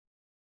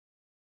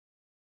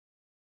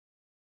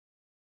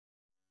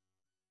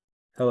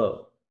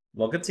Hello,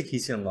 welcome to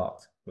Kisi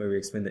Unlocked, where we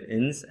explain the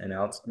ins and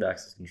outs of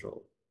access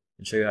control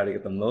and show you how to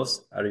get the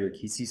most out of your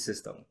Kisi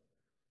system.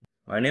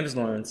 My name is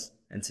Lawrence,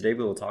 and today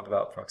we will talk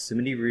about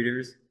proximity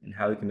readers and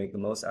how we can make the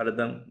most out of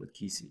them with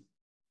Kisi.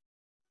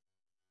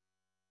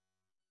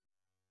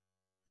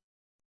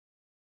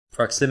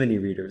 Proximity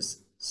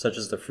readers, such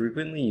as the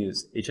frequently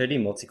used HID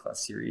multiclass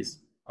series,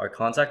 are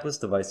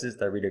contactless devices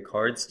that read a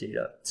card's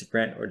data to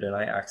grant or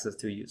deny access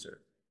to a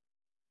user.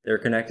 They are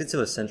connected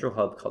to a central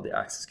hub called the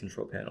access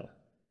control panel,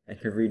 and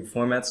can read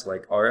formats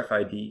like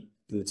RFID,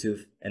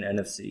 Bluetooth, and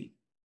NFC.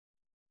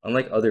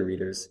 Unlike other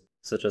readers,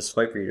 such as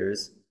swipe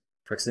readers,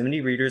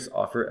 proximity readers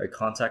offer a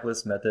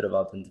contactless method of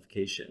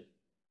authentication,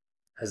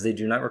 as they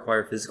do not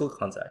require physical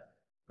contact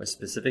or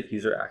specific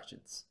user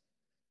actions.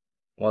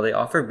 While they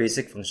offer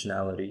basic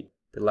functionality,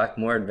 they lack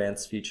more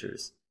advanced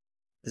features.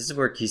 This is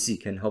where Kisi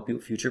can help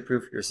you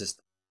future-proof your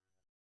system.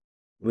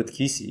 With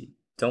Kisi,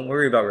 don't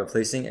worry about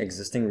replacing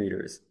existing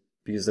readers,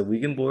 because the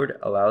Weekend board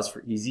allows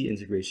for easy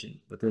integration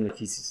within the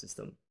Kisi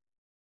system.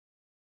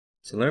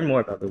 To learn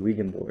more about the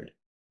Weekend board,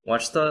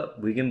 watch the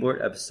Weekend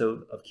board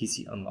episode of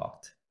Kisi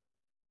Unlocked.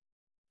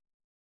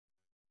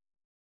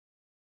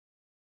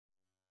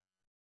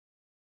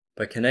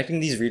 By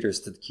connecting these readers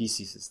to the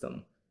Kisi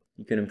system,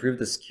 you can improve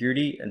the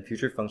security and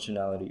future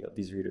functionality of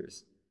these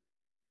readers.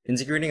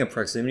 Integrating a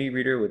proximity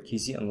reader with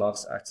Kisi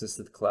unlocks access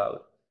to the cloud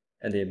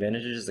and the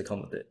advantages that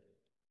come with it.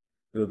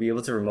 You will be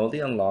able to remotely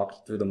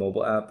unlock through the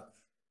mobile app,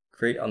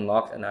 create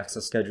unlock and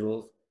access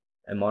schedules,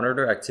 and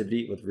monitor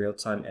activity with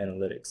real-time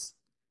analytics.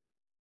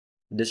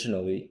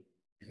 Additionally,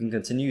 you can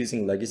continue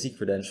using legacy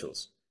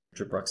credentials, which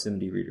are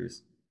proximity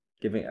readers,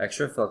 giving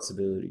extra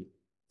flexibility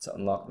to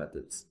unlock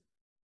methods.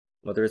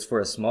 Whether it's for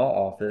a small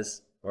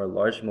office or a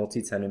large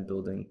multi-tenant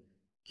building,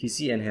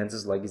 Kisi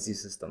enhances legacy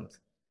systems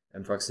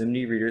and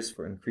proximity readers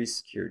for increased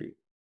security.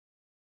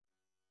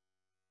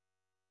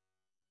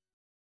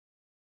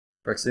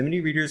 Proximity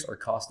readers are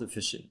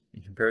cost-efficient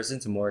in comparison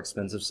to more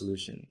expensive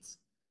solutions,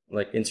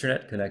 like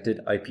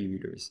internet-connected IP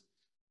readers.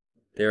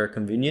 They are a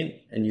convenient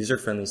and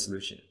user-friendly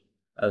solution,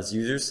 as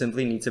users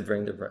simply need to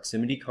bring their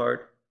proximity card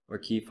or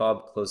key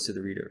fob close to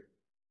the reader.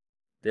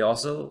 They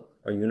also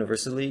are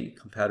universally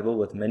compatible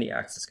with many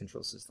access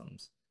control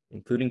systems,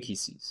 including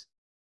Kisi's.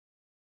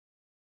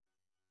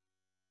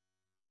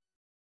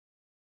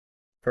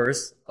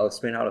 First, I'll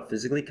explain how to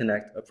physically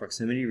connect a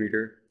proximity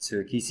reader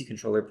to a Kisi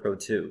Controller Pro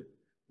 2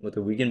 with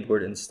the Weekend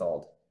board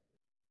installed.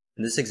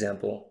 In this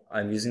example,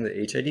 I'm using the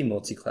HID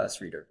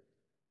multi-class reader.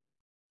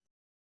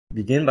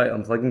 Begin by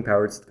unplugging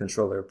power to the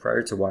controller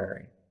prior to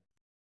wiring.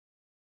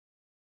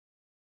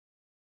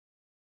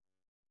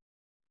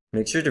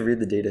 Make sure to read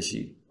the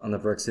datasheet on the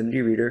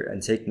proximity reader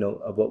and take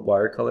note of what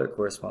wire color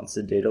corresponds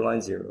to data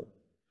line 0,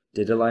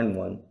 data line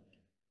 1,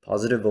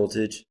 positive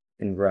voltage,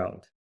 and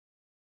ground.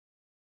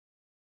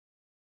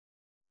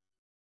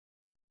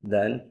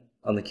 Then,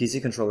 on the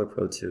Kisi Controller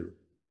Pro 2,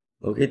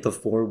 locate the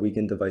 4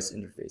 Weekend device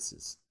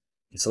interfaces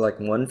and select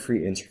one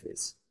free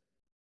interface.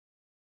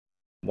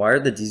 Wire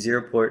the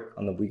D0 port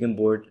on the Weekend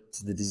board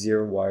to the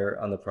D0 wire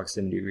on the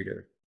proximity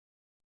reader.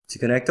 To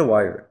connect the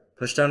wire,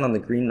 push down on the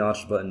green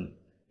notch button,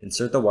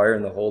 insert the wire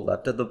in the hole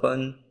left of the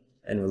button,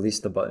 and release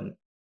the button.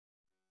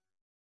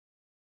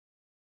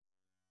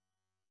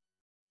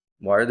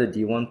 Wire the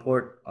D1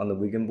 port on the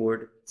Weekend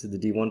board to the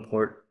D1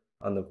 port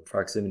on the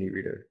proximity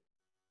reader.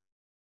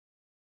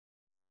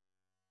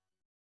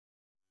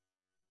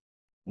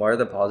 Wire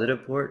the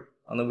positive port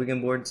on the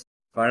Weekend board.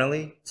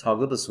 Finally,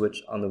 toggle the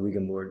switch on the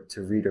Weekend board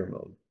to reader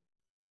mode.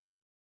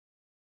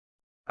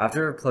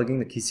 After plugging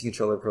the Kisi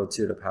Controller Pro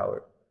 2 to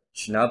power, you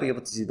should now be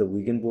able to see the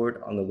Weekend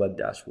board on the web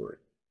dashboard.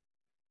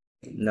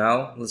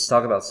 Now, let's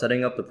talk about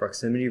setting up the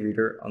proximity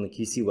reader on the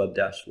Kisi web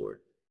dashboard.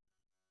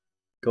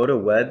 Go to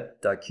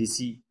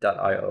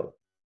web.kisi.io.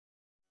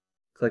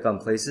 Click on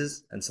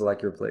Places and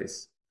select your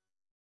place.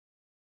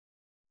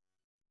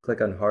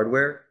 Click on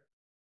Hardware,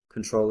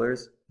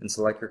 Controllers, and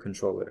select your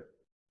controller.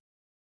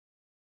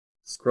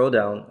 Scroll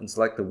down and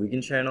select the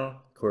Weekend channel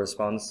that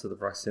corresponds to the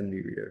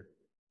proximity reader.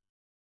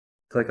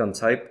 Click on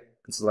Type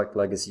and select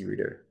Legacy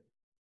Reader.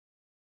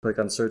 Click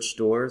on Search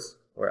Doors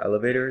or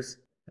Elevators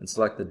and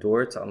select the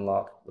door to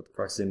unlock with the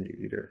proximity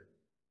reader.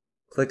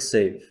 Click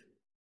Save.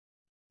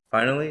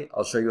 Finally,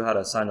 I'll show you how to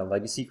assign a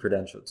legacy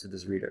credential to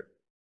this reader.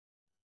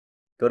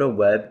 Go to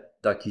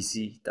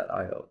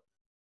web.kisi.io.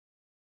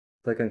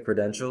 Click on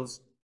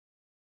Credentials,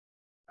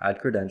 Add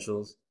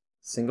Credentials,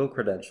 Single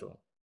Credential.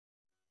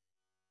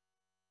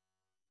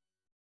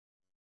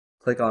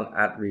 Click on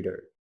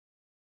 @reader.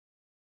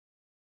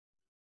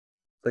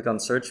 Click on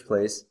Search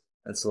Place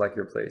and select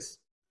your place.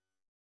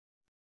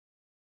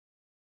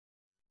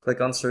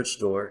 Click on Search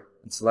Door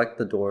and select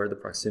the door the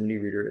proximity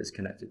reader is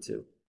connected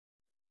to.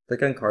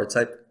 Click on Card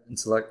Type and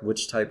select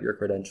which type your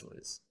credential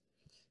is.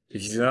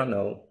 If you do not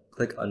know,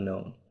 click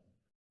Unknown.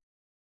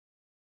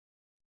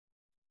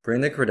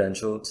 Bring the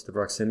credential to the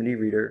proximity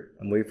reader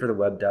and wait for the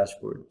web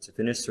dashboard to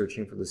finish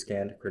searching for the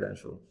scanned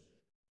credential.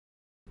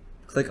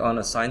 Click on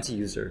Assign to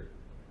User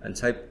and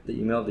type the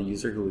email of the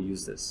user who will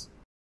use this.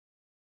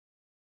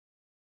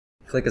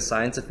 Click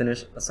Assign to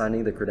finish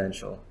assigning the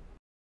credential.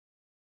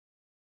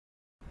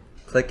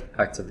 Click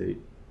Activate.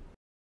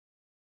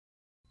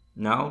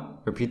 Now,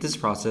 repeat this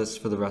process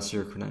for the rest of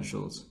your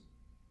credentials.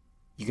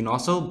 You can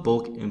also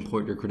bulk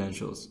import your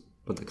credentials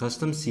with a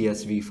custom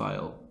CSV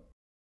file.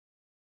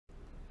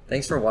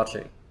 Thanks for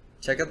watching.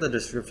 Check out the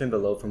description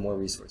below for more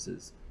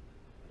resources.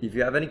 If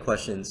you have any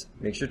questions,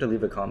 make sure to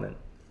leave a comment.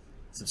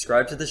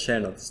 Subscribe to this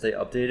channel to stay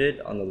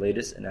updated on the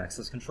latest in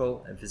access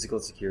control and physical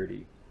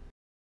security.